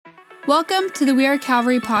Welcome to the We Are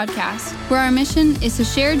Calvary podcast, where our mission is to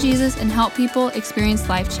share Jesus and help people experience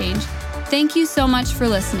life change. Thank you so much for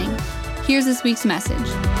listening. Here's this week's message.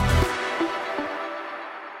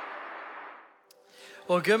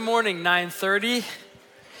 Well, good morning, 9:30.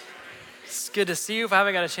 It's good to see you. If I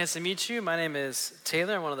haven't got a chance to meet you, my name is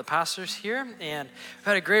Taylor. I'm one of the pastors here, and we've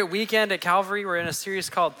had a great weekend at Calvary. We're in a series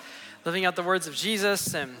called Living Out the Words of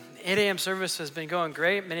Jesus, and 8 a.m. service has been going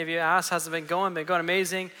great. Many of you asked, how's it been going? Been going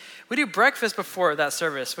amazing. We do breakfast before that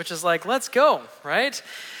service, which is like, let's go, right?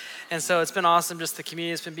 And so it's been awesome. Just the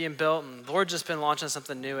community has been being built, and the Lord's just been launching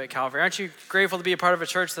something new at Calvary. Aren't you grateful to be a part of a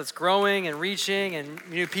church that's growing and reaching, and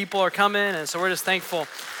new people are coming? And so we're just thankful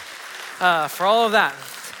for all of that.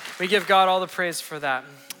 We give God all the praise for that.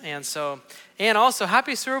 And also,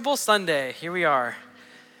 happy Super Bowl Sunday. Here we are.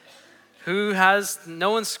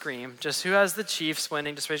 No one scream, just who has the Chiefs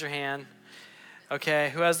winning? Just raise your hand.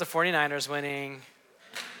 Okay, who has the 49ers winning?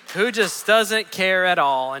 Who just doesn't care at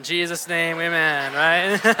all? In Jesus' name, amen,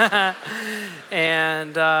 right?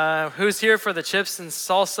 And who's here for the chips and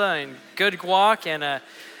salsa and good guac and a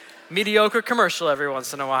mediocre commercial every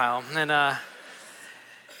once in a while? And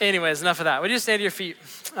anyways, enough of that. Would you stand to your feet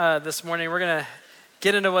this morning? We're going to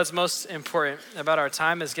get into what's most important about our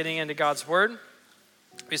time is getting into God's Word.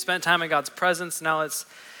 We spent time in God's presence. Now let's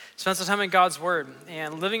spend some time in God's Word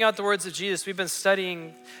and living out the words of Jesus. We've been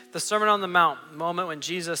studying the Sermon on the Mount, the moment when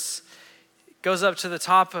Jesus goes up to the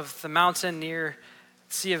top of the mountain near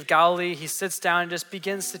the Sea of Galilee. He sits down and just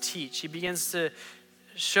begins to teach. He begins to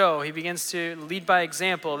show. He begins to lead by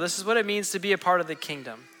example. This is what it means to be a part of the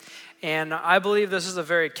kingdom. And I believe this is a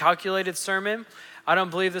very calculated sermon. I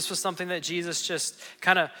don't believe this was something that Jesus just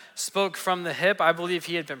kind of spoke from the hip. I believe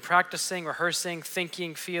he had been practicing, rehearsing,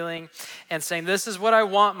 thinking, feeling, and saying, this is what I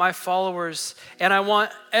want my followers and I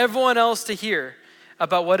want everyone else to hear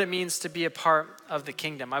about what it means to be a part of the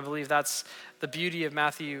kingdom. I believe that's the beauty of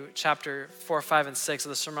Matthew chapter 4, 5, and 6 of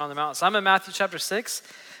the Sermon on the Mount. So I'm in Matthew chapter 6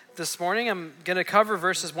 this morning. I'm going to cover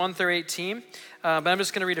verses 1 through 18, but I'm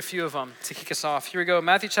just going to read a few of them to kick us off. Here we go.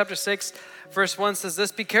 Matthew chapter 6, verse 1 says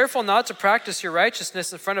this, "Be careful not to practice your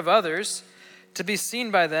righteousness in front of others, to be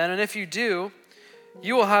seen by them, and if you do,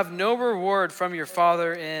 you will have no reward from your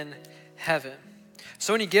Father in heaven.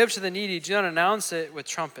 So when you give to the needy, do not announce it with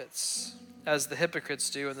trumpets, as the hypocrites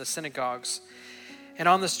do in the synagogues and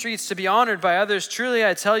on the streets, to be honored by others. Truly,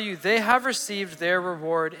 I tell you, they have received their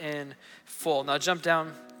reward in full." Now jump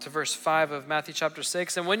down to verse 5 of Matthew chapter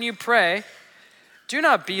 6. "And when you pray, do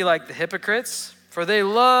not be like the hypocrites, for they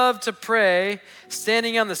love to pray,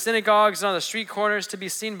 standing on the synagogues and on the street corners to be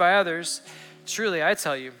seen by others. Truly, I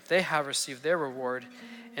tell you, they have received their reward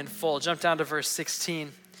in full." Jump down to verse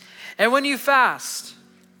 16. "And when you fast,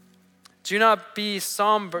 do not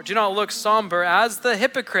look somber as the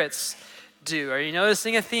hypocrites do." Are you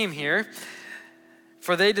noticing a theme here?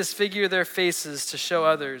 "For they disfigure their faces to show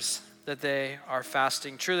others that they are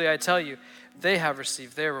fasting. Truly, I tell you, they have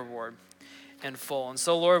received their reward in full." And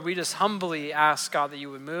so, Lord, we just humbly ask, God, that you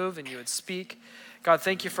would move and you would speak. God,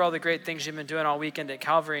 thank you for all the great things you've been doing all weekend at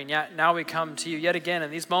Calvary. And yet now we come to you yet again in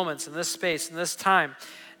these moments, in this space, in this time,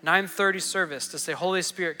 9:30 service, to say, Holy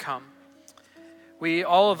Spirit, come. We,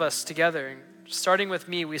 all of us together, starting with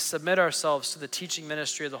me, we submit ourselves to the teaching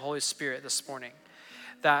ministry of the Holy Spirit this morning.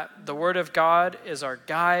 That the Word of God is our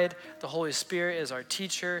guide, the Holy Spirit is our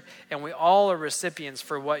teacher, and we all are recipients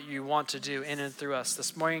for what you want to do in and through us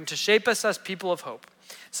this morning to shape us as people of hope.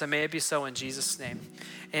 So may it be so in Jesus' name.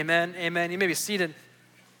 Amen, amen. You may be seated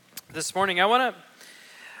this morning. I want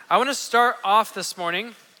to start off this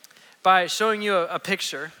morning by showing you a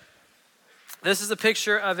picture. This is a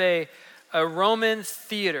picture of a Roman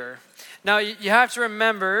theater. Now, you have to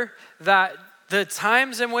remember that the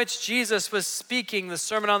times in which Jesus was speaking the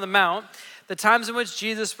Sermon on the Mount, the times in which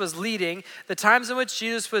Jesus was leading, the times in which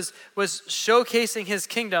Jesus was showcasing his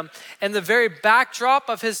kingdom, and the very backdrop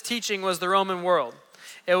of his teaching was the Roman world.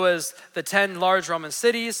 It was the 10 large Roman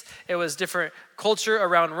cities. It was different culture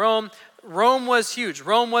around Rome. Rome was huge.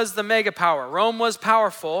 Rome was the mega power. Rome was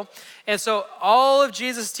powerful. And so all of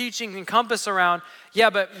Jesus' teaching encompass around,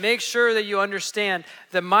 but make sure that you understand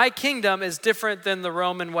that my kingdom is different than the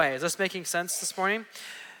Roman way. Is this making sense this morning?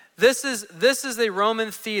 This is a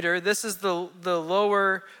Roman theater. This is the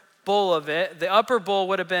lower bowl of it. The upper bowl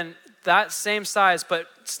would have been that same size, but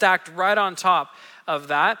stacked right on top of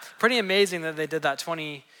that. Pretty amazing that they did that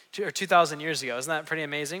 2,000 years ago. Isn't that pretty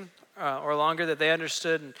amazing? Or longer, that they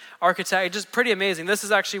understood and architect. Just pretty amazing. This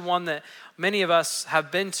is actually one that many of us have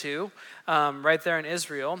been to right there in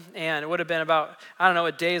Israel. And it would have been about,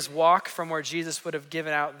 a day's walk from where Jesus would have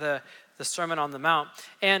given out the the Sermon on the Mount.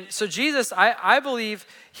 And so Jesus, I believe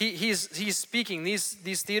he's speaking.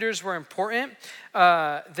 These theaters were important.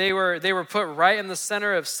 They were put right in the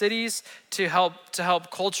center of cities to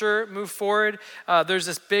help culture move forward. There's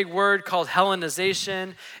this big word called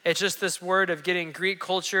Hellenization. It's just this word of getting Greek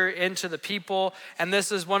culture into the people. And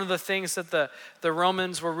this is one of the things that the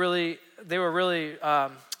Romans were really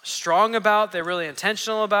strong about. They're really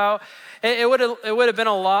intentional about. It would have been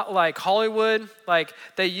a lot like Hollywood. Like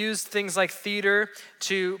they used things like theater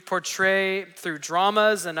to portray through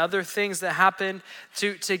dramas and other things that happen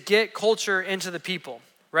to get culture into the people,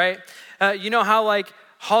 right? You know how like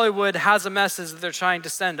Hollywood has a message that they're trying to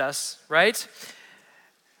send us, right?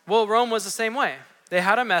 Well, Rome was the same way. They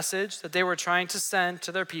had a message that they were trying to send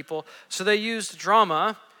to their people, so they used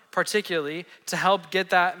drama particularly to help get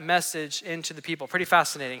that message into the people. Pretty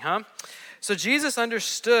fascinating, huh? So Jesus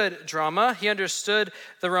understood drama. He understood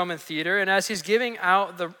the Roman theater. And as he's giving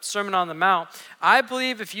out the Sermon on the Mount, I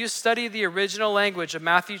believe if you study the original language of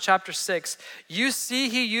Matthew chapter 6, you see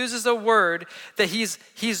he uses a word that he's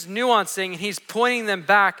nuancing and he's pointing them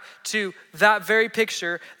back to that very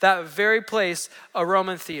picture, that very place, a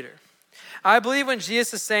Roman theater. I believe when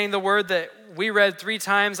Jesus is saying the word that we read 3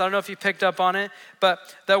 times, I don't know if you picked up on it, but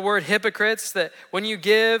that word hypocrites, that when you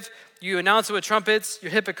give, you announce it with trumpets,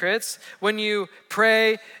 you're hypocrites. When you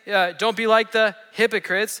pray, don't be like the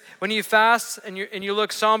hypocrites. When you fast and you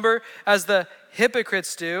look somber as the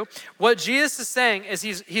hypocrites do. What Jesus is saying is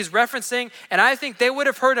he's referencing, and I think they would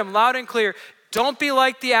have heard him loud and clear, don't be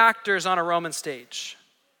like the actors on a Roman stage.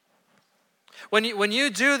 When you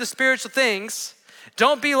do the spiritual things,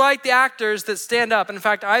 don't be like the actors that stand up. And in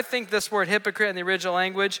fact, I think this word hypocrite in the original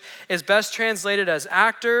language is best translated as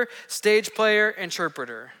actor, stage player,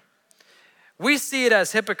 interpreter. We see it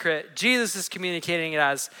as hypocrite. Jesus is communicating it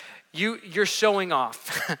as you're showing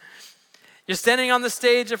off. You're standing on the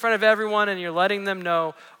stage in front of everyone and you're letting them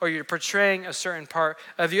know, or you're portraying a certain part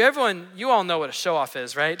of you. Everyone, you all know what a show off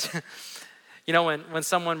is, right? You know, when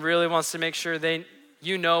someone really wants to make sure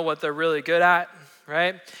you know what they're really good at,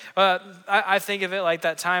 right? I think of it like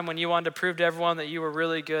that time when you wanted to prove to everyone that you were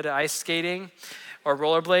really good at ice skating or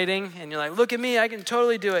rollerblading, and you're like, look at me, I can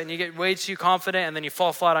totally do it. And you get way too confident, and then you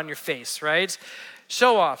fall flat on your face, right?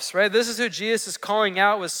 Show-offs, right? This is who Jesus is calling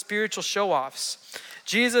out with spiritual show-offs.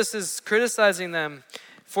 Jesus is criticizing them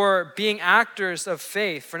for being actors of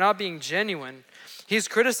faith, for not being genuine. He's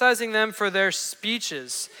criticizing them for their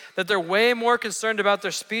speeches, that they're way more concerned about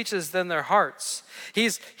their speeches than their hearts.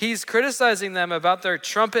 He's criticizing them about their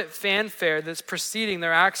trumpet fanfare that's preceding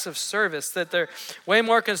their acts of service, that they're way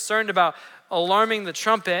more concerned about alarming the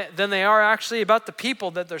trumpet than they are actually about the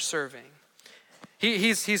people that they're serving.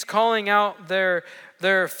 He's calling out their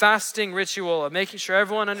fasting ritual of making sure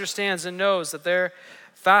everyone understands and knows that they're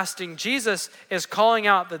fasting. Jesus is calling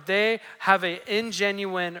out that they have an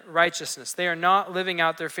ingenuine righteousness. They are not living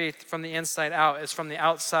out their faith from the inside out. It's from the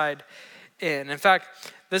outside in. In fact,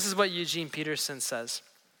 this is what Eugene Peterson says.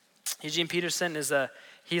 Eugene Peterson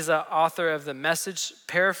he's an author of the Message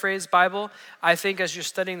Paraphrase Bible. I think as you're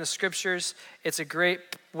studying the scriptures, it's a great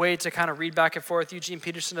way to kind of read back and forth. Eugene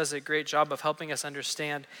Peterson does a great job of helping us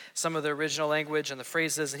understand some of the original language and the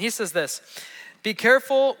phrases. And he says this: be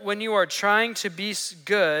careful when you are trying to be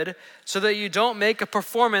good so that you don't make a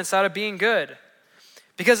performance out of being good.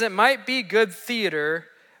 Because it might be good theater,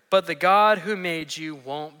 but the God who made you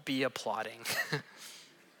won't be applauding.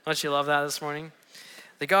 Don't you love that this morning?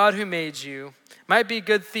 The God who made you might be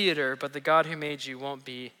good theater, but the God who made you won't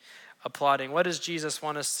be applauding. What does Jesus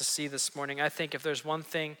want us to see this morning? I think if there's one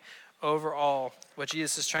thing overall, what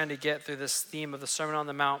Jesus is trying to get through this theme of the Sermon on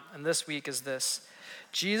the Mount and this week is this.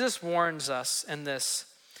 Jesus warns us in this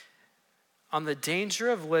on the danger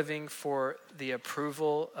of living for the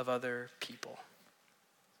approval of other people.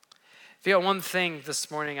 If you got one thing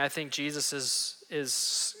this morning, I think Jesus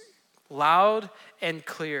is loud and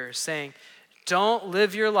clear, saying, don't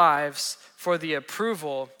live your lives for the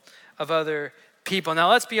approval of other people.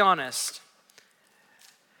 Now, let's be honest.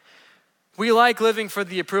 We like living for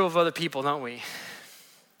the approval of other people, don't we?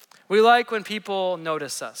 We like when people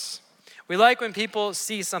notice us. We like when people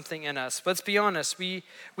see something in us. Let's be honest. We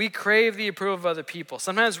crave the approval of other people.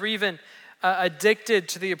 Sometimes we're even addicted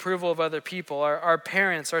to the approval of other people, our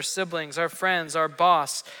parents, our siblings, our friends, our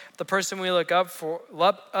boss, the person we look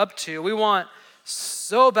up to. We want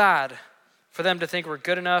so bad for them to think we're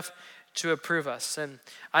good enough to approve us. And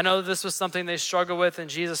I know this was something they struggled with in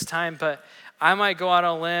Jesus' time, but I might go out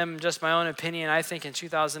on a limb, just my own opinion. I think in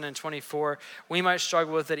 2024, we might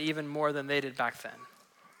struggle with it even more than they did back then.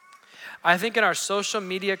 I think in our social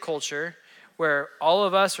media culture, where all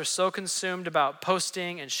of us are so consumed about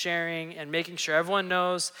posting and sharing and making sure everyone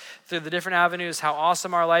knows through the different avenues how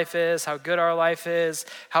awesome our life is, how good our life is,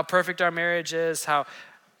 how perfect our marriage is, how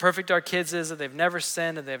perfect our kids is, that they've never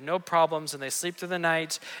sinned and they have no problems and they sleep through the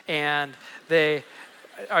night and they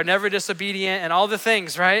are never disobedient and all the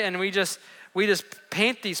things, right? And we just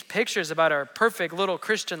paint these pictures about our perfect little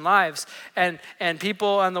Christian lives, and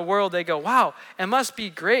people in the world, they go, wow, it must be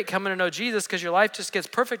great coming to know Jesus because your life just gets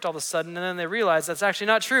perfect all of a sudden, and then they realize that's actually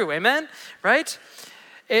not true, amen? Right?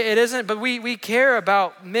 It isn't, but we care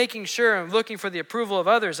about making sure and looking for the approval of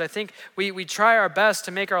others. I think we try our best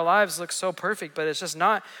to make our lives look so perfect, but it's just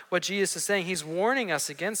not what Jesus is saying. He's warning us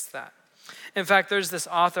against that. In fact, there's this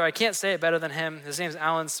author, I can't say it better than him. His name's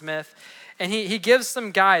Alan Smith, and he gives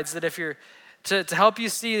some guides that if you're, to help you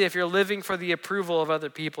see if you're living for the approval of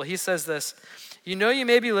other people. He says this: you know you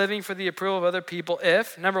may be living for the approval of other people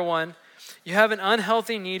if, number one, you have an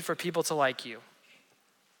unhealthy need for people to like you.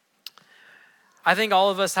 I think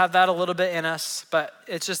all of us have that a little bit in us, but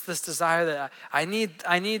it's just this desire that I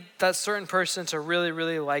need that certain person to really,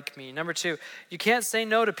 really like me. Number two, you can't say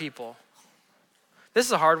no to people. This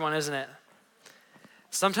is a hard one, isn't it?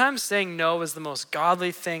 Sometimes saying no is the most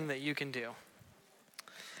godly thing that you can do.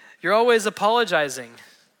 You're always apologizing.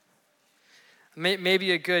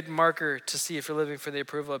 Maybe a good marker to see if you're living for the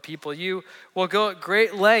approval of people. You will go at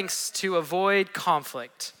great lengths to avoid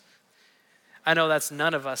conflict. I know that's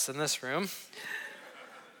none of us in this room.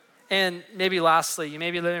 And maybe lastly, you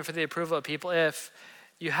may be living for the approval of people if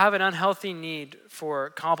you have an unhealthy need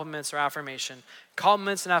for compliments or affirmation.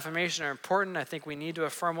 Compliments and affirmation are important. I think we need to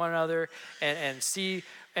affirm one another and see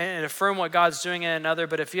and affirm what God's doing in another.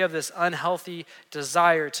 But if you have this unhealthy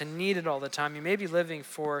desire to need it all the time, you may be living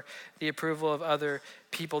for the approval of other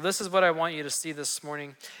people. This is what I want you to see this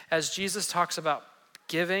morning. As Jesus talks about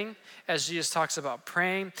giving, as Jesus talks about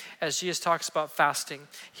praying, as Jesus talks about fasting,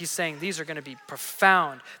 he's saying these are going to be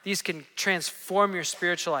profound. These can transform your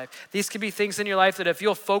spiritual life. These can be things in your life that if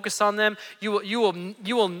you'll focus on them, you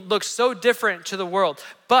will look so different to the world.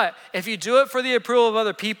 But if you do it for the approval of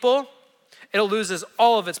other people, it loses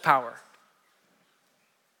all of its power.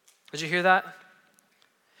 Did you hear that?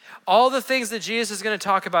 All the things that Jesus is going to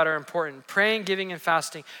talk about are important: praying, giving, and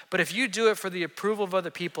fasting. But if you do it for the approval of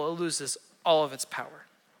other people, it loses all of its power.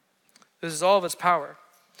 This is all of its power.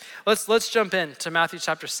 Let's jump in to Matthew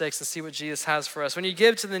chapter 6 and see what Jesus has for us. When you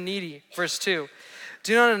give to the needy, verse 2,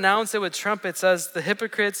 do not announce it with trumpets as the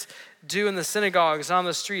hypocrites do in the synagogues and on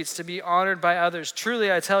the streets to be honored by others.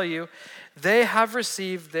 Truly, I tell you, they have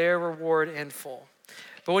received their reward in full.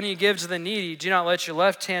 But when you give to the needy, do not let your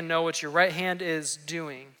left hand know what your right hand is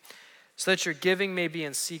doing, so that your giving may be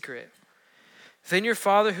in secret. Then your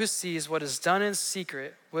Father who sees what is done in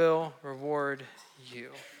secret will reward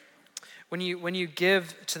you. When you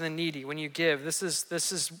give to the needy, when you give, this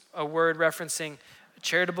is a word referencing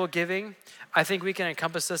charitable giving. I think we can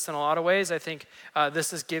encompass this in a lot of ways. I think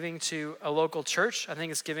this is giving to a local church. I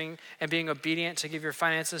think it's giving and being obedient to give your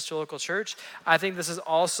finances to a local church. I think this is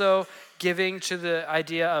also giving to the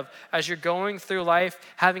idea of, as you're going through life,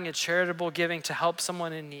 having a charitable giving to help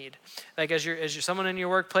someone in need. Like as you're someone in your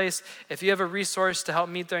workplace, if you have a resource to help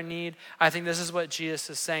meet their need, I think this is what Jesus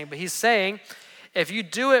is saying. But he's saying, if you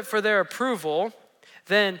do it for their approval,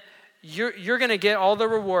 then you're going to get all the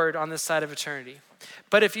reward on this side of eternity.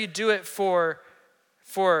 But if you do it for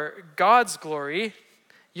God's glory,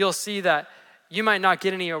 you'll see that you might not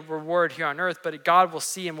get any reward here on earth, but God will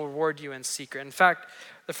see and will reward you in secret. In fact,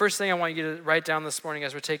 the first thing I want you to write down this morning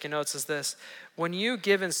as we're taking notes is this: when you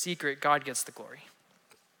give in secret, God gets the glory.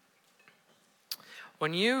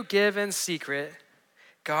 When you give in secret,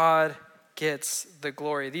 God gets the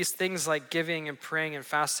glory. These things like giving and praying and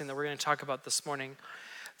fasting that we're going to talk about this morning,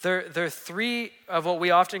 they're three of what we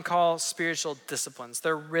often call spiritual disciplines.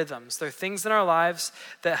 They're rhythms. They're things in our lives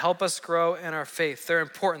that help us grow in our faith. They're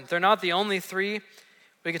important. They're not the only three.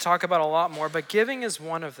 We could talk about a lot more, but giving is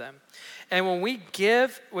one of them. And when we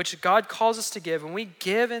give, which God calls us to give, when we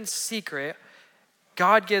give in secret,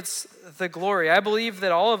 God gets the glory. I believe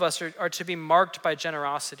that all of us are to be marked by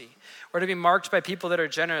generosity. We're to be marked by people that are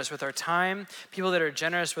generous with our time, people that are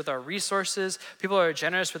generous with our resources, people that are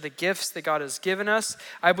generous with the gifts that God has given us.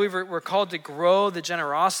 I believe we're called to grow the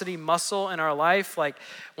generosity muscle in our life. Like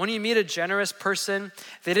when you meet a generous person,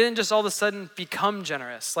 they didn't just all of a sudden become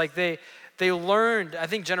generous. Like they learned. I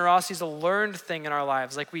think generosity is a learned thing in our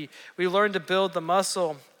lives. Like we learn to build the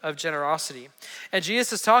muscle of generosity. And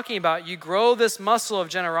Jesus is talking about you grow this muscle of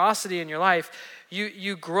generosity in your life.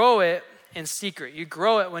 You grow it in secret. You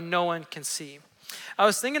grow it when no one can see. I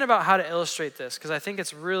was thinking about how to illustrate this because I think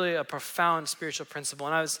it's really a profound spiritual principle.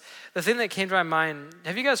 And the thing that came to my mind,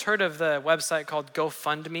 have you guys heard of the website called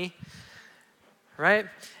GoFundMe? Right?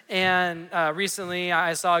 And recently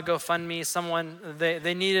I saw a GoFundMe,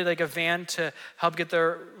 they needed like a van to help get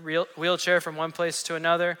their wheelchair from one place to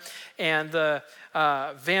another. And the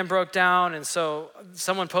van broke down. And so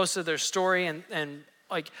someone posted their story and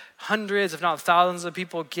like hundreds, if not thousands of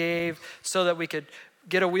people gave so that we could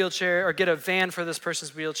get a wheelchair or get a van for this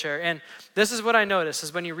person's wheelchair. And this is what I noticed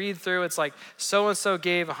is when you read through, it's like so-and-so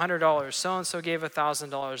gave $100, so-and-so gave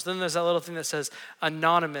 $1,000. Then there's that little thing that says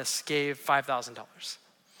anonymous gave $5,000.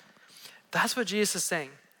 That's what Jesus is saying.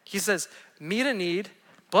 He says, meet a need,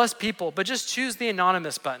 bless people, but just choose the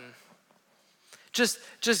anonymous button. Just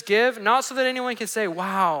give, not so that anyone can say,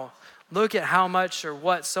 wow, look at how much or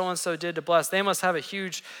what so-and-so did to bless. They must have a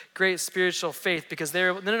huge, great spiritual faith because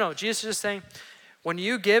no. Jesus is just saying, when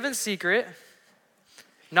you give in secret,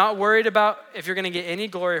 not worried about if you're going to get any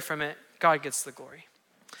glory from it, God gets the glory.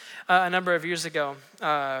 A number of years ago,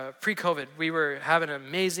 pre-COVID, we were having an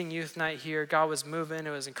amazing youth night here. God was moving.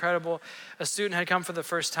 It was incredible. A student had come for the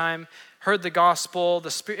first time, heard the gospel.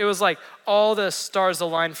 It was like all the stars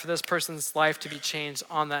aligned for this person's life to be changed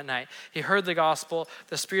on that night. He heard the gospel.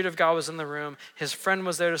 The Spirit of God was in the room. His friend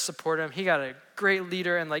was there to support him. He got a great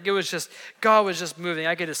leader. And like, God was just moving.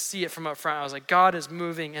 I could just see it from up front. I was like, God is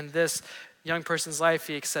moving in this young person's life.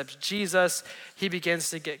 He accepts Jesus. He begins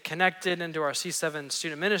to get connected into our C7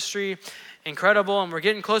 student ministry. Incredible. And we're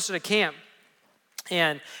getting closer to camp.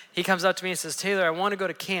 And he comes up to me and says, Taylor, I want to go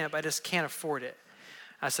to camp. I just can't afford it.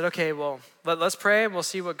 I said, okay, well, let's pray. We'll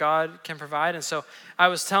see what God can provide. And so I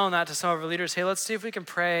was telling that to some of our leaders, hey, let's see if we can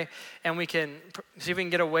pray and we can see if we can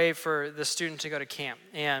get a way for the student to go to camp.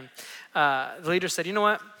 And the leader said, you know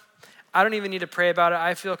what? I don't even need to pray about it.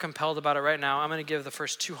 I feel compelled about it right now. I'm going to give the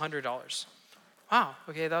first $200. Wow,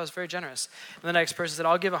 okay, that was very generous. And the next person said,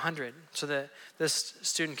 I'll give 100 so that this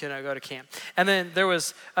student can go to camp. And then there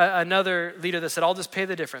was another leader that said, I'll just pay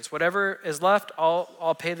the difference. Whatever is left,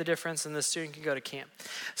 I'll pay the difference and the student can go to camp.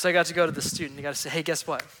 So I got to go to the student. I got to say, hey, guess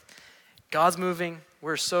what? God's moving.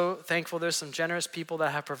 We're so thankful. There's some generous people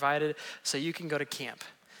that have provided so you can go to camp.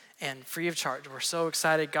 And free of charge. We're so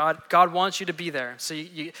excited. God wants you to be there. So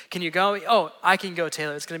can you go? Oh, I can go,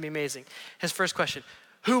 Taylor. It's going to be amazing. His first question,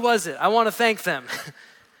 who was it? I want to thank them.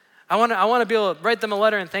 I want to be able to write them a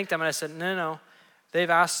letter and thank them. And I said, no. They've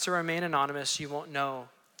asked to remain anonymous. You won't know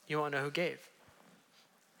who gave.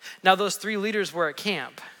 Now, those 3 leaders were at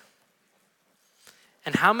camp.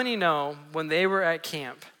 And how many know when they were at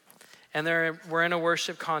camp and we're in a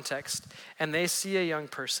worship context and they see a young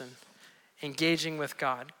person engaging with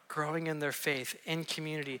God, growing in their faith, in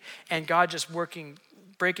community, and God just working,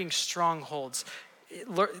 breaking strongholds,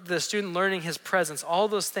 the student learning his presence, all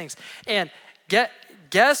those things. And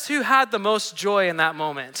guess who had the most joy in that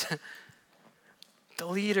moment? The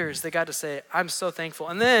leaders. They got to say, I'm so thankful.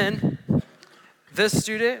 And then this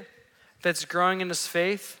student that's growing in his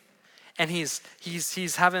faith, and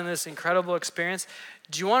he's having this incredible experience.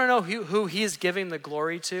 Do you want to know who he's giving the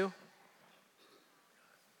glory to?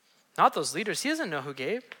 Not those leaders. He doesn't know who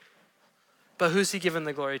gave. But who's he giving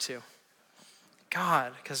the glory to?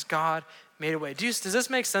 God, because God made a way. Does this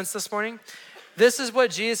make sense this morning? This is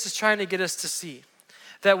what Jesus is trying to get us to see.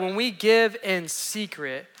 That when we give in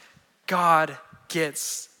secret, God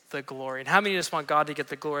gets the glory. And how many just want God to get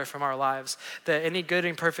the glory from our lives? That any good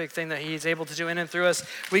and perfect thing that he's able to do in and through us,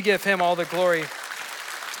 we give him all the glory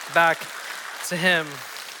back to him.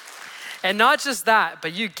 And not just that,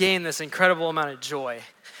 but you gain this incredible amount of joy.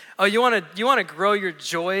 Oh, you want to grow your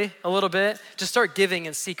joy a little bit? Just start giving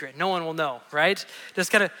in secret. No one will know, right? It's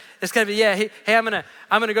gonna be, yeah, hey, I'm gonna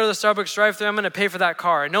go to the Starbucks drive-thru. I'm gonna pay for that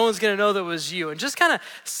car. No one's gonna know that it was you. And just kind of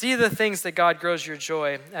see the things that God grows your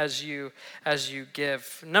joy as you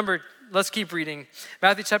give. Let's keep reading.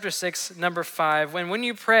 Matthew chapter 6, number 5. When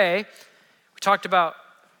you pray, we talked about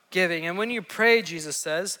giving. And when you pray, Jesus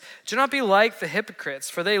says, do not be like the hypocrites,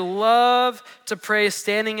 for they love to pray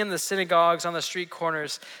standing in the synagogues on the street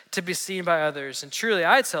corners to be seen by others. And truly,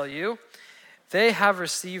 I tell you, they have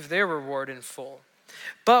received their reward in full.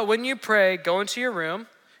 But when you pray, go into your room,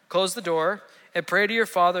 close the door, and pray to your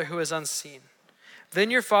Father who is unseen.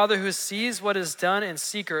 Then your Father who sees what is done in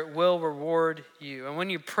secret will reward you. And when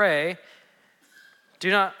you pray,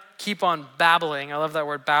 do not keep on babbling. I love that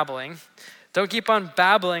word, babbling. Don't keep on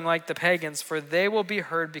babbling like the pagans, for they will be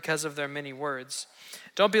heard because of their many words.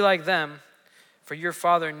 Don't be like them, for your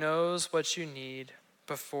Father knows what you need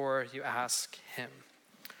before you ask him.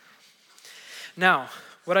 Now,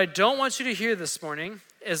 what I don't want you to hear this morning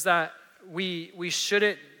is that we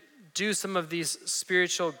shouldn't do some of these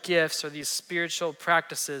spiritual gifts or these spiritual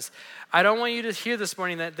practices, I don't want you to hear this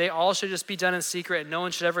morning that they all should just be done in secret and no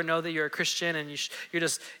one should ever know that you're a Christian and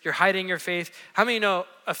you're hiding your faith. How many know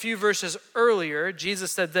a few verses earlier,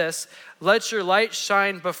 Jesus said this, let your light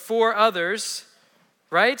shine before others,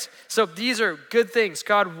 right? So these are good things.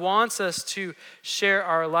 God wants us to share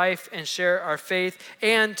our life and share our faith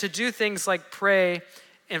and to do things like pray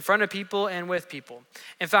in front of people and with people.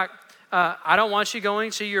 In fact, I don't want you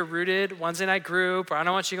going to your Rooted Wednesday night group, or I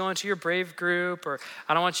don't want you going to your Brave group, or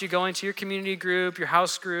I don't want you going to your community group, your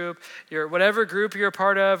house group, your whatever group you're a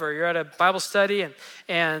part of, or you're at a Bible study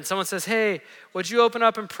and someone says, hey, would you open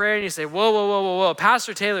up and pray? And you say, whoa.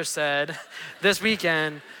 Pastor Taylor said this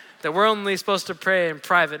weekend that we're only supposed to pray in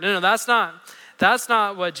private. No, that's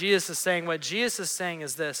not what Jesus is saying. What Jesus is saying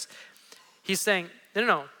is this. He's saying,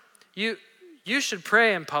 no, you should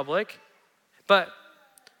pray in public, but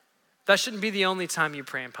that shouldn't be the only time you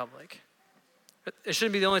pray in public. It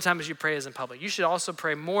shouldn't be the only time as you pray is in public. You should also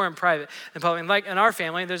pray more in private than public. And like in our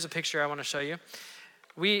family, there's a picture I want to show you.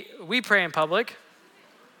 We pray in public.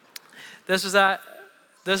 This was at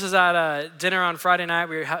dinner on Friday night.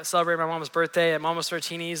 We were celebrating my mom's birthday at Mama's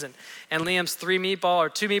Sortini's, and Liam's two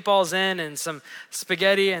meatballs in and some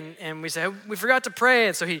spaghetti, and we said, we forgot to pray.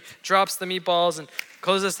 And so he drops the meatballs and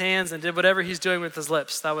closed his hands and did whatever he's doing with his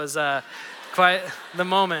lips. That was quite the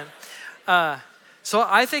moment. So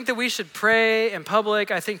I think that we should pray in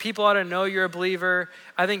public. I think people ought to know you're a believer.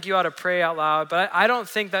 I think you ought to pray out loud, but I don't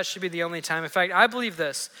think that should be the only time. In fact, I believe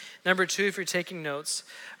this. Number 2, if you're taking notes,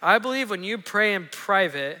 I believe when you pray in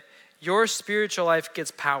private, your spiritual life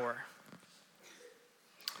gets power.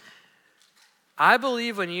 I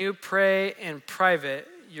believe when you pray in private,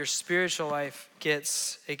 your spiritual life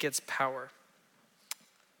gets power.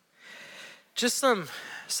 Just some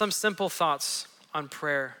simple thoughts on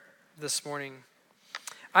prayer this morning.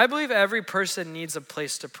 I believe every person needs a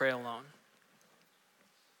place to pray alone.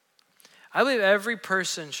 I believe every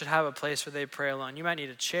person should have a place where they pray alone. You might need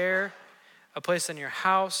a chair, a place in your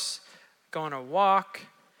house, go on a walk,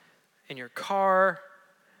 in your car,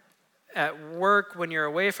 at work when you're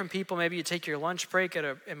away from people. Maybe you take your lunch break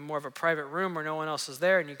in more of a private room where no one else is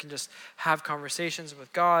there and you can just have conversations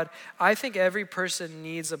with God. I think every person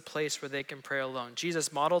needs a place where they can pray alone.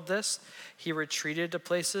 Jesus modeled this. He retreated to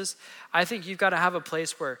places. I think you've got to have a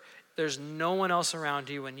place where there's no one else around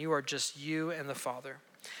you and you are just you and the Father.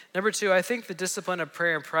 Number 2, I think the discipline of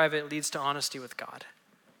prayer in private leads to honesty with God.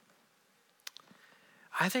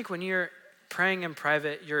 I think when you're praying in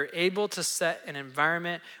private, you're able to set an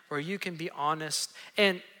environment where you can be honest.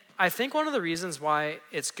 And I think one of the reasons why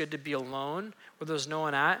it's good to be alone where there's no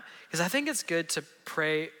one at is I think it's good to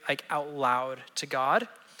pray like out loud to God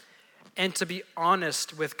and to be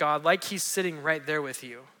honest with God like he's sitting right there with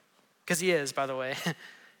you. Because he is, by the way.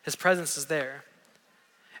 His presence is there.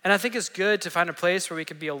 And I think it's good to find a place where we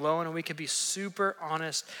can be alone and we can be super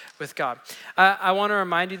honest with God. I want to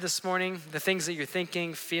remind you this morning, the things that you're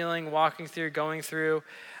thinking, feeling, walking through, going through,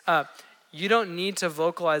 you don't need to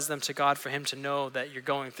vocalize them to God for him to know that you're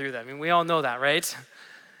going through them. I mean, we all know that, right?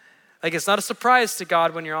 Like it's not a surprise to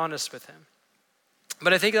God when you're honest with him.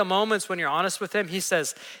 But I think the moments when you're honest with him, he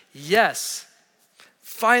says, yes,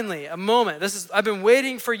 finally, a moment. I've been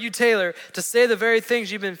waiting for you, Taylor, to say the very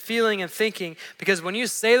things you've been feeling and thinking, because when you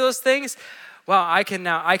say those things, well,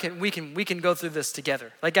 we can go through this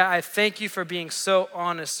together. Like I thank you for being so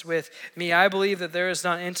honest with me. I believe that there is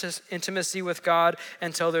not intimacy with God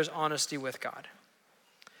until there's honesty with God.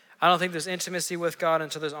 I don't think there's intimacy with God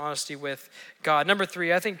until there's honesty with God. Number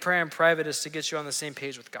 3, I think prayer in private is to get you on the same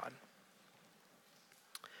page with God.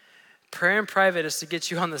 Prayer in private is to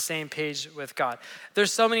get you on the same page with God.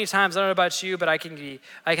 There's so many times, I don't know about you, but I can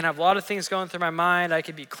have a lot of things going through my mind. I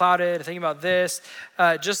can be clouded, thinking about this.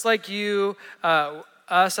 Just like you,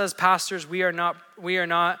 us as pastors, we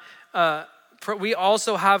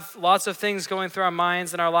also have lots of things going through our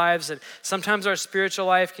minds and our lives, and sometimes our spiritual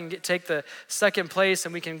life can take the second place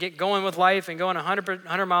and we can get going with life and going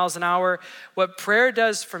 100 miles an hour. What prayer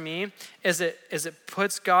does for me is it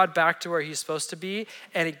puts God back to where he's supposed to be,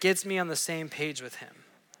 and it gets me on the same page with him.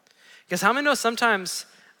 Because how many know sometimes,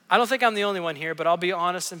 I don't think I'm the only one here, but I'll be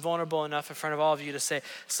honest and vulnerable enough in front of all of you to say,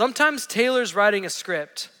 sometimes Taylor's writing a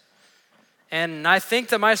script, and I think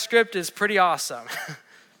that my script is pretty awesome.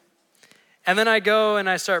 And then I go and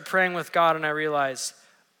I start praying with God and I realize,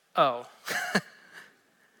 oh,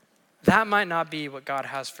 that might not be what God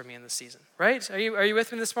has for me in this season, right? Are you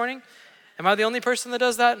with me this morning? Am I the only person that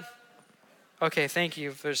does that? Okay, thank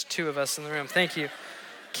you. There's 2 of us in the room. Thank you,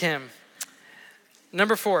 Kim.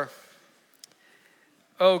 Number 4.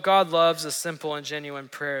 Oh, God loves a simple and genuine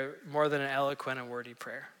prayer more than an eloquent and wordy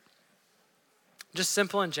prayer. Just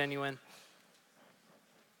simple and genuine.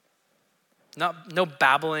 No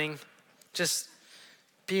babbling, just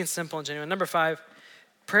being simple and genuine. Number 5,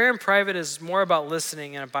 prayer in private is more about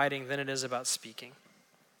listening and abiding than it is about speaking.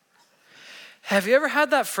 Have you ever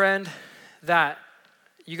had that friend that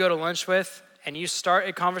you go to lunch with and you start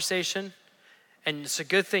a conversation and it's a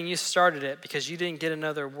good thing you started it because you didn't get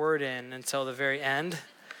another word in until the very end?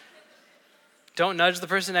 Don't nudge the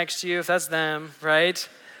person next to you if that's them, right?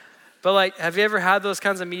 But like, have you ever had those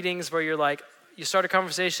kinds of meetings where you're like, you start a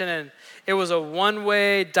conversation and it was a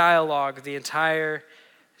one-way dialogue the entire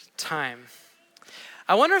time?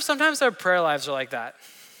 I wonder if sometimes our prayer lives are like that.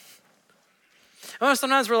 I wonder if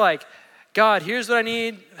sometimes we're like, God, here's what I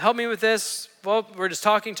need. Help me with this. Well, we're just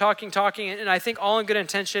talking. And I think all in good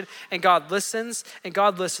intention. And God listens. And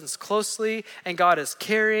God listens closely. And God is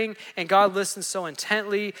caring. And God listens so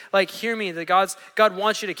intently. Like, hear me. That God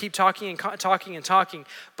wants you to keep talking and talking.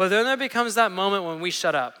 But then there becomes that moment when we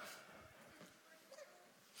shut up.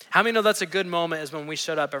 How many know that's a good moment is when we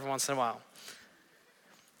shut up every once in a while?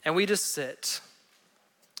 And we just sit.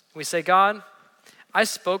 We say, God, I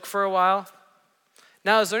spoke for a while.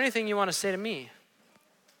 Now, is there anything you want to say to me?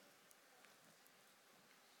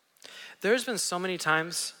 There's been so many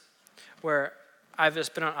times where I've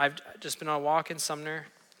just been on a walk in Sumner,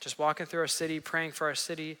 just walking through our city, praying for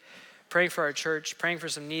our church, praying for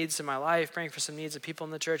some needs in my life, praying for some needs of people in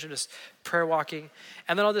the church, and just prayer walking.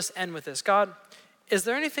 And then I'll just end with this. God, is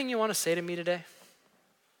there anything you want to say to me today?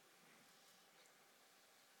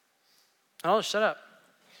 And I'll just shut up.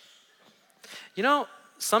 You know,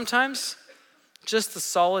 sometimes just the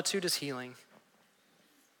solitude is healing.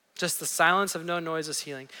 Just the silence of no noise is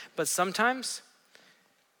healing. But sometimes,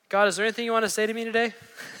 God, is there anything you want to say to me today?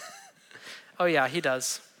 Oh yeah, he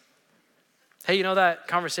does. Hey, you know that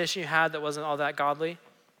conversation you had that wasn't all that godly?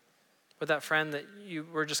 With that friend that you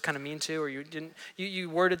were just kind of mean to, or you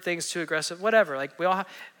worded things too aggressive, whatever. Like we all have,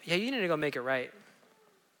 yeah, you need to go make it right.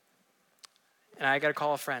 And I got to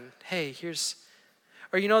call a friend. Hey,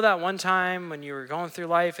 or you know that one time when you were going through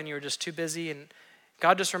life and you were just too busy and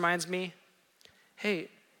God just reminds me, hey,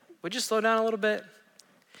 would you slow down a little bit?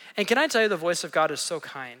 And can I tell you, the voice of God is so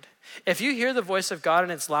kind. If you hear the voice of God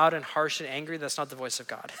and it's loud and harsh and angry, that's not the voice of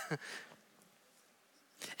God.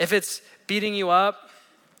 If it's beating you up,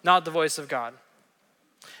 not the voice of God.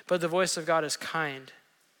 But the voice of God is kind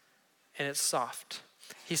and it's soft.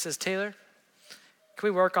 He says, Taylor, can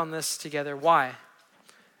we work on this together? Why?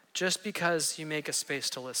 Just because you make a space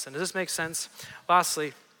to listen. Does this make sense?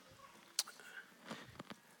 Lastly,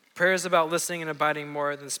 prayer is about listening and abiding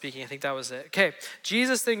more than speaking. I think that was it. Okay,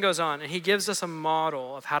 Jesus then goes on and he gives us a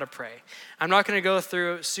model of how to pray. I'm not going to go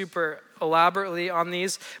through super elaborately on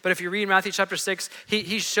these, but if you read Matthew chapter 6,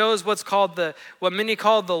 he shows what many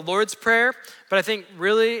call the Lord's Prayer, but I think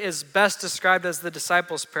really is best described as the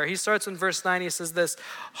disciples' prayer. He starts in verse 9, he says this,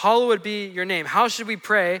 hallowed be your name. How should we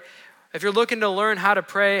pray? If you're looking to learn how to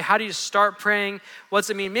pray, how do you start praying? What's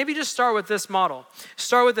it mean? Maybe just start with this model.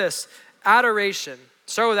 Start with this, adoration.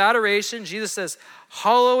 Start with adoration. Jesus says,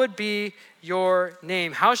 hallowed be your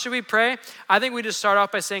name. How should we pray? I think we just start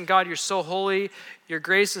off by saying, God, you're so holy. Your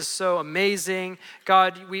grace is so amazing.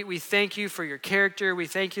 God, we thank you for your character. We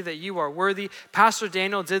thank you that you are worthy. Pastor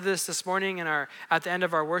Daniel did this morning at the end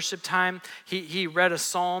of our worship time. He read a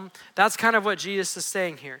psalm. That's kind of what Jesus is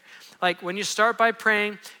saying here. Like when you start by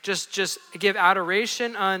praying, just give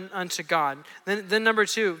adoration unto God. Then number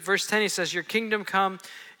 2, verse 10, he says, your kingdom come,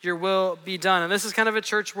 your will be done. And this is kind of a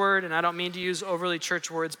church word, and I don't mean to use overly church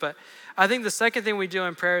words, but I think the second thing we do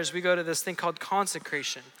in prayer is we go to this thing called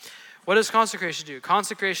consecration. What does consecration do?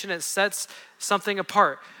 Consecration, it sets something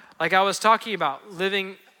apart. Like I was talking about,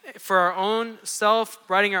 living for our own self,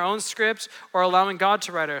 writing our own script, or allowing God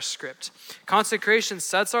to write our script. Consecration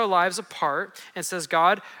sets our lives apart and says,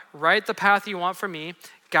 God, write the path you want for me,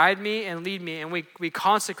 guide me and lead me, and we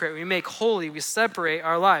consecrate, we make holy, we separate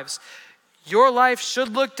our lives. Your life should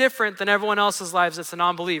look different than everyone else's lives that's a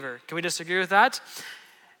non-believer. Can we disagree with that?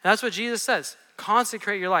 And that's what Jesus says.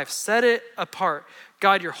 Consecrate your life. Set it apart.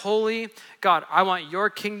 God, you're holy. God, I want your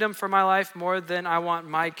kingdom for my life more than I want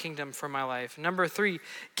my kingdom for my life. Number 3,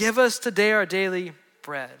 give us today our daily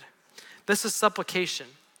bread. This is supplication.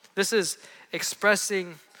 This is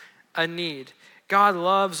expressing a need. God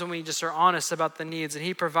loves when we just are honest about the needs, and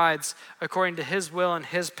he provides according to his will and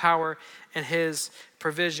his power and his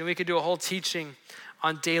provision. We could do a whole teaching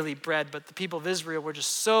on daily bread, but the people of Israel were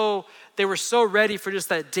they were so ready for just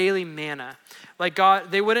that daily manna. Like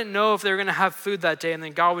God, they wouldn't know if they were gonna have food that day, and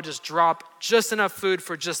then God would just drop just enough food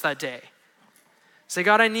for just that day. Say,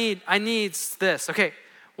 God, I need this. Okay,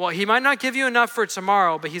 well, he might not give you enough for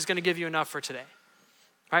tomorrow, but he's gonna give you enough for today.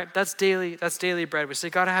 right? That's daily bread. We say,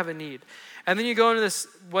 God, I have a need. And then you go into this,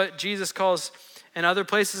 what Jesus calls in other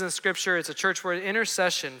places in Scripture, it's a church word,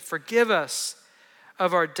 intercession. Forgive us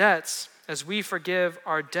of our debts as we forgive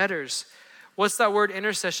our debtors. What's that word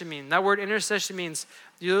intercession mean? That word intercession means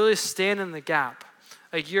you literally stand in the gap.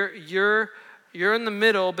 Like you're in the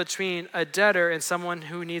middle between a debtor and someone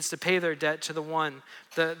who needs to pay their debt to the one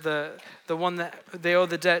that they owe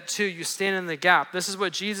the debt to. You stand in the gap. This is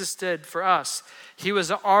what Jesus did for us. He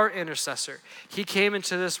was our intercessor. He came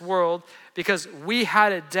into this world because we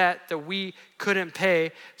had a debt that we couldn't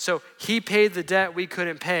pay. So he paid the debt we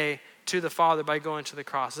couldn't pay to the Father by going to the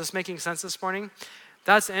cross. Is this making sense this morning?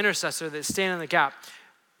 That's the intercessor that's standing in the gap.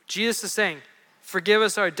 Jesus is saying, forgive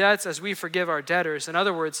us our debts as we forgive our debtors. In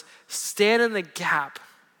other words, stand in the gap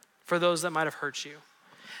for those that might have hurt you.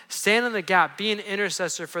 Stand in the gap. Be an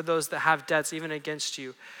intercessor for those that have debts even against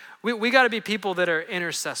you. We got to be people that are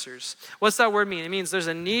intercessors. What's that word mean? It means there's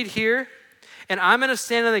a need here, and I'm going to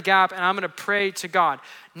stand in the gap, and I'm going to pray to God.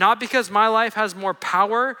 Not because my life has more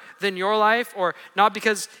power than your life, or not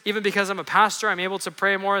because, even because I'm a pastor, I'm able to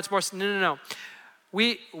pray more. It's more, no.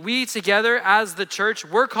 We together as the church,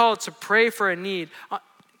 we're called to pray for a need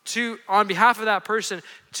on behalf of that person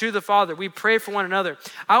to the Father. We pray for one another.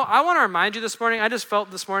 I want to remind you this morning, I just felt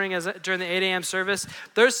this morning during the 8 a.m. service,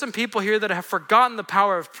 there's some people here that have forgotten the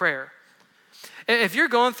power of prayer. If you're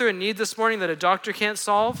going through a need this morning that a doctor can't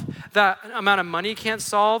solve, that amount of money can't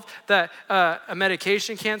solve, that a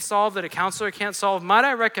medication can't solve, that a counselor can't solve, might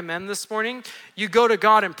I recommend this morning, you go to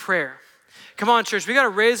God in prayer. Come on, church, we got to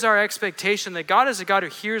raise our expectation that God is a God who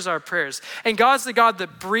hears our prayers. And God's the God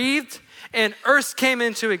that breathed and earth came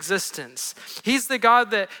into existence. He's the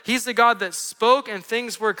God that spoke and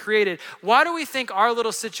things were created. Why do we think our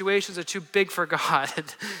little situations are too big for God?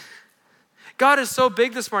 God is so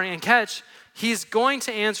big this morning, and catch, he's going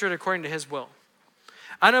to answer it according to his will.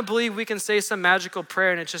 I don't believe we can say some magical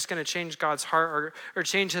prayer and it's just going to change God's heart or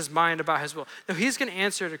change his mind about his will. No, he's going to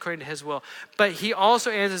answer it according to his will. But he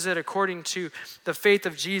also answers it according to the faith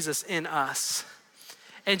of Jesus in us.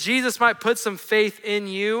 And Jesus might put some faith in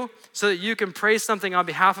you so that you can pray something on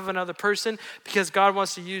behalf of another person because God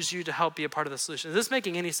wants to use you to help be a part of the solution. Is this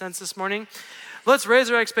making any sense this morning? Let's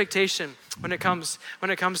raise our expectation when it comes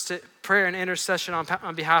to prayer and intercession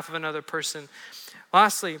on behalf of another person.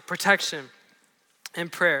 Lastly, protection and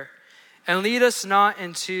prayer. And lead us not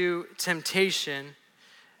into temptation,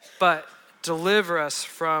 but deliver us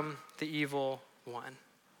from the evil one.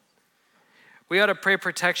 We ought to pray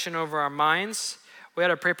protection over our minds. We ought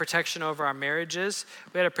to pray protection over our marriages.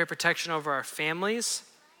 We ought to pray protection over our families.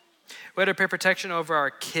 We ought to pray protection over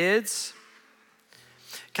our kids.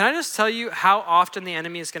 Can I just tell you how often the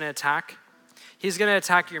enemy is going to attack? He's going to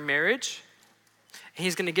attack your marriage.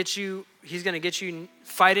 He's going to get you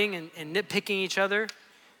fighting and nitpicking each other.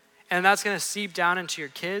 And that's going to seep down into your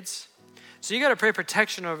kids. So you got to pray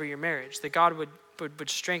protection over your marriage, that God would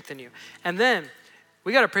strengthen you. And then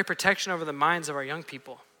we got to pray protection over the minds of our young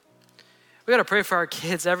people. We got to pray for our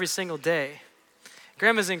kids every single day.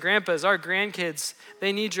 Grandmas and grandpas, our grandkids,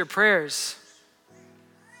 they need your prayers.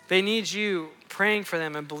 They need you praying for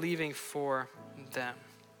them and believing for them.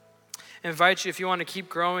 I invite you, if you want to keep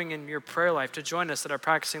growing in your prayer life, to join us at our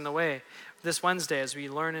Practicing the Way this Wednesday as we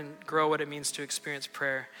learn and grow what it means to experience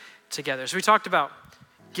prayer together. So we talked about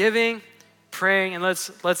giving, praying, and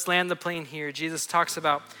let's land the plane here. Jesus talks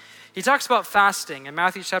about fasting. In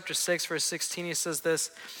Matthew chapter 6, verse 16, he says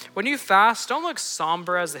this: when you fast, don't look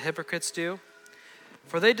somber as the hypocrites do,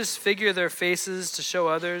 for they disfigure their faces to show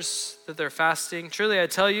others that they're fasting. Truly, I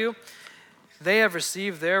tell you, they have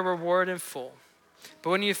received their reward in full. But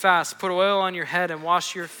when you fast, put oil on your head and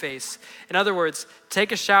wash your face. In other words,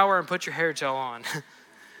 take a shower and put your hair gel on,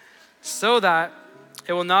 so that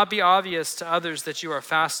it will not be obvious to others that you are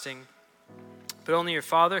fasting, but only your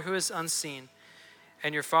Father who is unseen,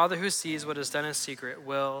 and your Father who sees what is done in secret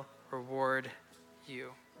will reward you.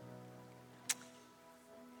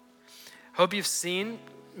 Hope you've seen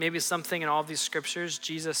maybe something in all of these scriptures.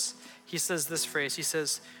 Jesus, he says this phrase. He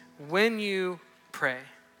says, when you pray.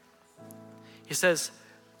 He says,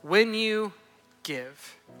 when you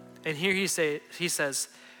give. And here he says,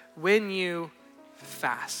 when you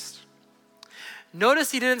fast.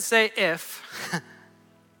 Notice he didn't say if.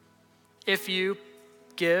 If you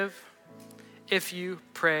give, if you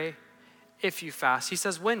pray, if you fast. He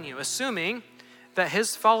says when you, assuming that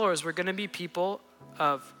his followers were going to be people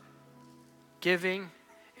of giving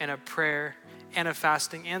and of prayer and of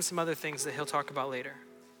fasting and some other things that he'll talk about later.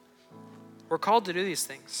 We're called to do these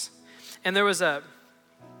things. And there was a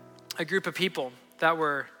group of people that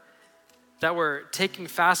were taking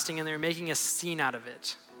fasting and they were making a scene out of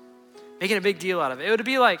it. making a big deal out of it. It'd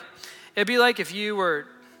be like if you were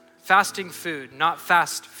fasting food, not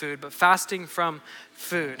fast food, but fasting from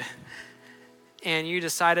food. And you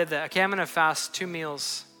decided that, okay, I'm gonna fast 2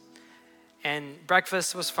 meals. And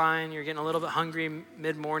breakfast was fine. You're getting a little bit hungry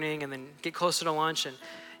mid-morning, and then get closer to lunch, and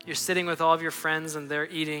you're sitting with all of your friends, and they're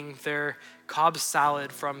eating their Cobb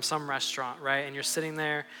salad from some restaurant, right? And you're sitting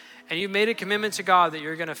there, and you made a commitment to God that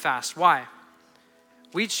you're gonna fast. Why?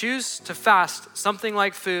 We choose to fast something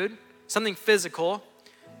like food, something physical.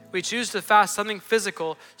 We choose to fast something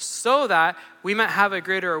physical so that we might have a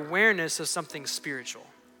greater awareness of something spiritual,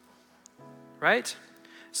 right?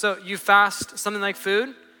 So you fast something like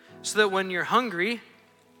food so that when you're hungry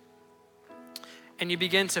and you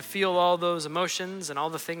begin to feel all those emotions and all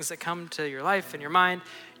the things that come to your life and your mind,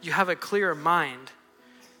 you have a clearer mind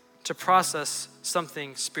to process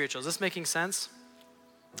something spiritual. Is this making sense?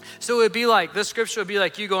 So it would be like, this scripture would be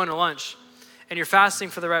like you going to lunch and you're fasting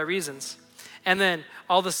for the right reasons. And then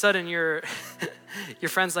all of a sudden your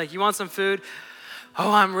friend's like, you want some food?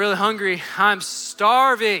 Oh, I'm really hungry. I'm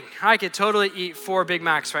starving. I could totally eat 4 Big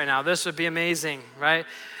Macs right now. This would be amazing, right?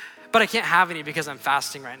 But I can't have any because I'm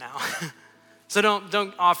fasting right now. So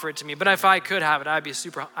don't offer it to me. But if I could have it, I'd be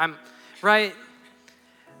right?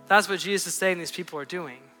 That's what Jesus is saying these people are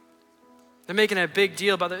doing. They're making a big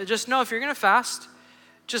deal about it. Just know if you're gonna fast,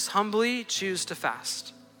 just humbly choose to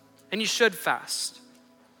fast. And you should fast.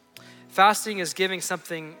 Fasting is giving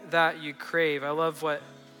something that you crave. I love what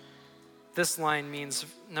this line means,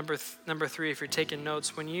 number 3, if you're taking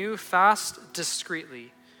notes. When you fast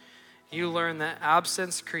discreetly, you learn that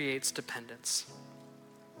absence creates dependence.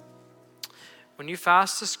 When you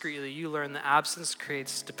fast discreetly, you learn that absence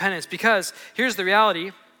creates dependence. Because here's the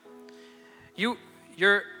reality. You're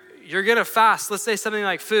gonna fast. Let's say something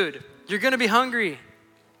like food. You're gonna be hungry.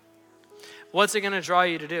 What's it gonna draw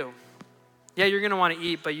you to do? Yeah, you're gonna wanna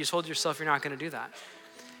eat, but you told yourself you're not gonna do that.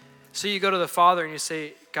 So you go to the Father and you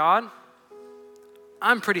say, God,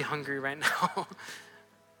 I'm pretty hungry right now.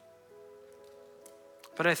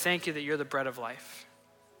 But I thank you that you're the bread of life.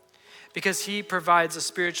 Because he provides a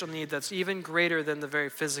spiritual need that's even greater than the very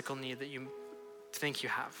physical need that you think you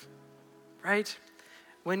have, right?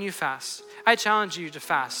 When you fast, I challenge you to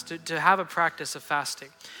fast, to have a practice of fasting.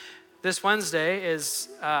 This Wednesday is,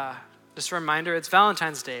 just a reminder, it's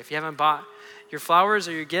Valentine's Day. If you haven't bought your flowers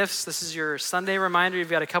or your gifts, this is your Sunday reminder. You've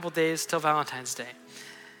got a couple days till Valentine's Day.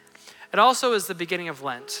 It also is the beginning of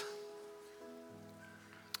Lent.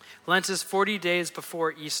 Lent is 40 days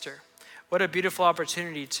before Easter. What a beautiful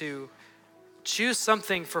opportunity to choose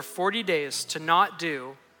something for 40 days to not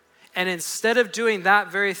do, and instead of doing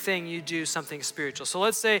that very thing, you do something spiritual. So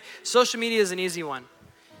let's say social media is an easy one.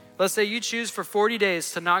 Let's say you choose for 40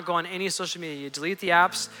 days to not go on any social media. You delete the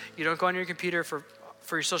apps, you don't go on your computer for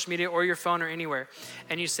your social media or your phone or anywhere,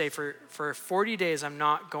 and you say for 40 days, I'm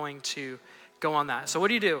not going to go on that. So what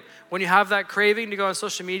do? When you have that craving to go on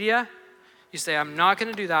social media, you say, I'm not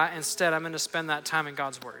gonna do that. Instead, I'm gonna spend that time in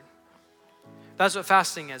God's word. That's what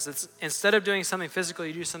fasting is. It's instead of doing something physical,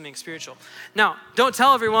 you do something spiritual. Now, don't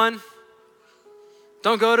tell everyone.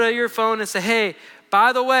 Don't go to your phone and say, hey,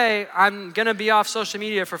 by the way, I'm gonna be off social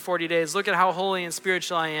media for 40 days. Look at how holy and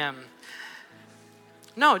spiritual I am.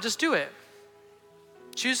 No, just do it.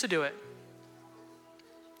 Choose to do it.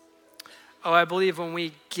 Oh, I believe when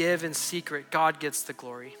we give in secret, God gets the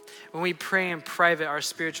glory. When we pray in private, our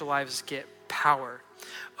spiritual lives get power.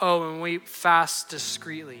 Oh, when we fast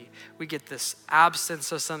discreetly, we get this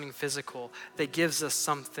absence of something physical that gives us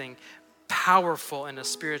something powerful in a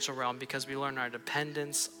spiritual realm because we learn our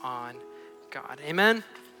dependence on God. Amen?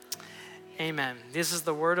 Amen. This is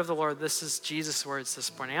the word of the Lord. This is Jesus' words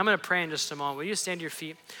this morning. I'm going to pray in just a moment. Will you stand to your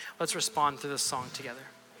feet? Let's respond to this song together.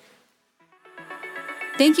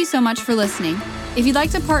 Thank you so much for listening. If you'd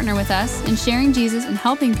like to partner with us in sharing Jesus and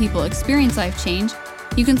helping people experience life change,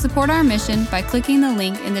 you can support our mission by clicking the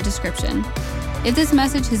link in the description. If this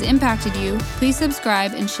message has impacted you, please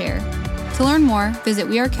subscribe and share. To learn more, visit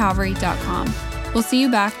wearecalvary.com. We'll see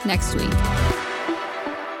you back next week.